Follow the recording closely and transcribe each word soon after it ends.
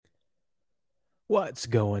What's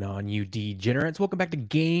going on, you degenerates? Welcome back to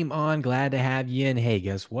Game On. Glad to have you. And hey,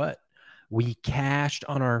 guess what? We cashed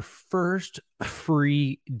on our first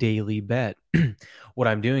free daily bet. What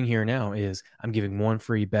I'm doing here now is I'm giving one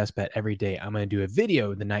free best bet every day. I'm going to do a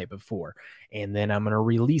video the night before, and then I'm going to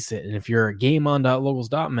release it. And if you're a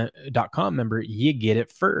gameon.locals.com member, you get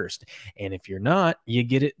it first. And if you're not, you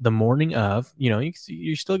get it the morning of.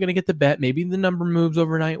 You're still going to get the bet. Maybe the number moves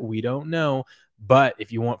overnight. We don't know. But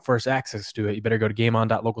if you want first access to it, you better go to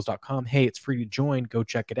gameon.locals.com. Hey, it's free to join. Go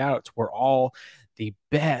check it out. It's where all the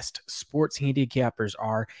best sports handicappers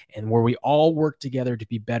are and where we all work together to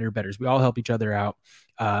be better bettors. We all help each other out,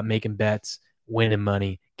 making bets, winning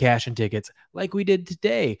money, cashing tickets like we did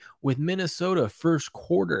today with Minnesota first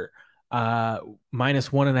quarter,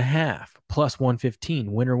 -1.5, +115,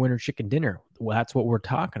 winner chicken dinner. Well, that's what we're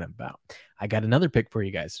talking about. I got another pick for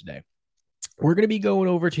you guys today. We're going to be going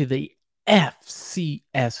over to the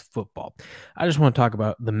FCS football. I just want to talk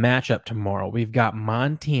about the matchup tomorrow. We've got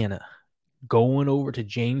Montana going over to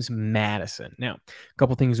James Madison. Now, a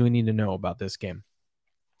couple things we need to know about this game.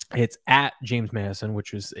 It's at James Madison,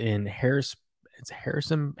 which is in Harrisonburg,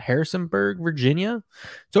 Virginia.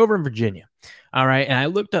 It's over in Virginia. All right. And I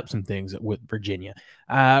looked up some things with Virginia,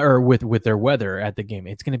 or with their weather at the game.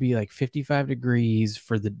 It's going to be like 55 degrees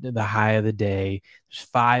for the high of the day. There's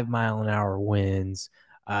 5-mile-an-hour winds.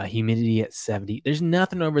 Humidity at 70. There's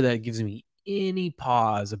nothing over that gives me any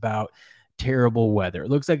pause about terrible weather. It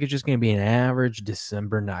looks like it's just going to be an average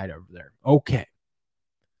December night over there. Okay.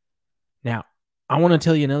 Now, I want to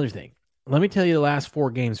tell you another thing. Let me tell you the last 4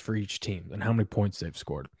 games for each team and how many points they've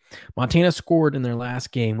scored. Montana scored in their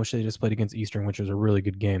last game, which they just played against Eastern, which was a really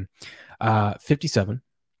good game, 57,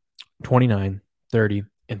 29, 30,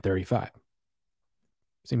 and 35.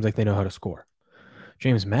 Seems like they know how to score.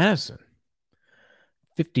 James Madison,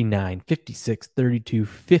 59, 56, 32,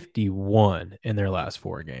 51 in their last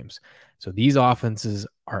 4 games. So these offenses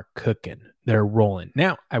are cooking. They're rolling.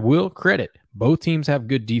 Now, I will credit both teams have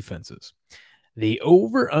good defenses. The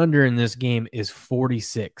over-under in this game is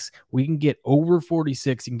 46. We can get over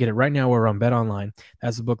 46. You can get it right now. We're on Bet Online.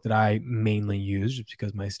 That's the book that I mainly use just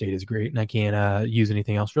because my state is great and I can't use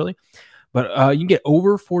anything else really. But you can get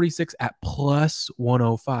over 46 at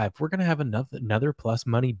 +105. We're going to have another plus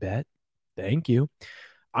money bet. Thank you.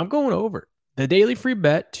 I'm going over. The daily free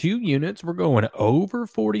bet, 2 units. We're going over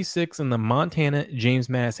 46 in the Montana James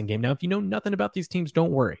Madison game. Now, if you know nothing about these teams,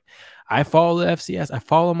 don't worry. I follow the FCS. I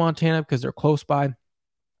follow Montana because they're close by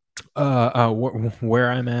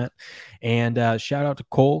where I'm at. And shout out to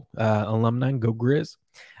Cole, alumni, go Grizz.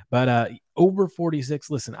 But over 46,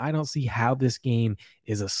 listen, I don't see how this game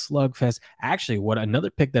is a slugfest. Actually, what another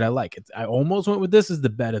pick that I like, I almost went with this as the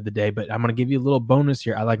bet of the day, but I'm going to give you a little bonus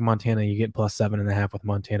here. I like Montana. You get +7.5 with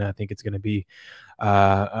Montana. I think it's going to be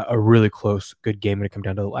a really close, good game when it comes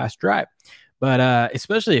down to the last drive. But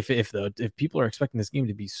especially if people are expecting this game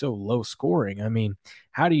to be so low scoring, I mean,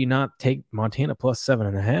 how do you not take Montana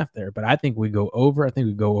 +7.5 there? But I think we go over. I think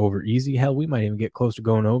we go over easy. Hell, we might even get close to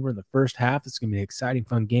going over in the first half. It's going to be an exciting,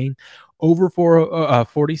 fun game. Over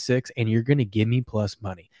 46, and you're going to give me plus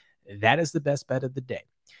money. That is the best bet of the day.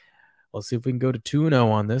 Let's see if we can go to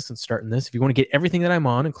 2-0 on this and starting this. If you want to get everything that I'm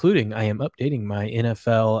on, including I am updating my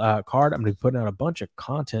NFL card. I'm going to be putting out a bunch of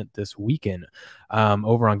content this weekend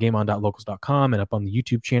over on gameon.locals.com and up on the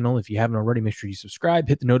YouTube channel. If you haven't already, make sure you subscribe,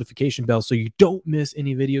 hit the notification bell so you don't miss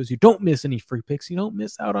any videos. You don't miss any free picks. You don't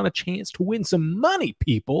miss out on a chance to win some money,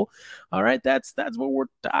 people. All right, that's what we're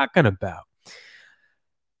talking about.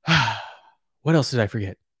 What else did I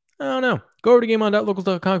forget? I don't know. Go over to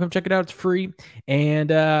gameon.locals.com. Come check it out. It's free.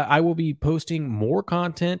 And I will be posting more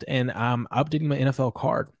content, and I'm updating my NFL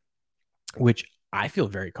card, which I feel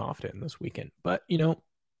very confident in this weekend. But,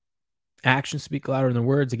 actions speak louder than the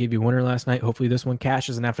words. I gave you a winner last night. Hopefully this one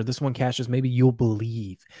cashes. And after this one cashes, maybe you'll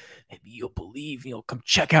believe. You'll come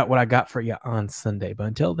check out what I got for you on Sunday. But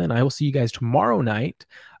until then, I will see you guys tomorrow night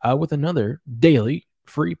with another daily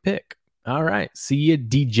free pick. All right. See you,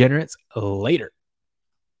 degenerates, later.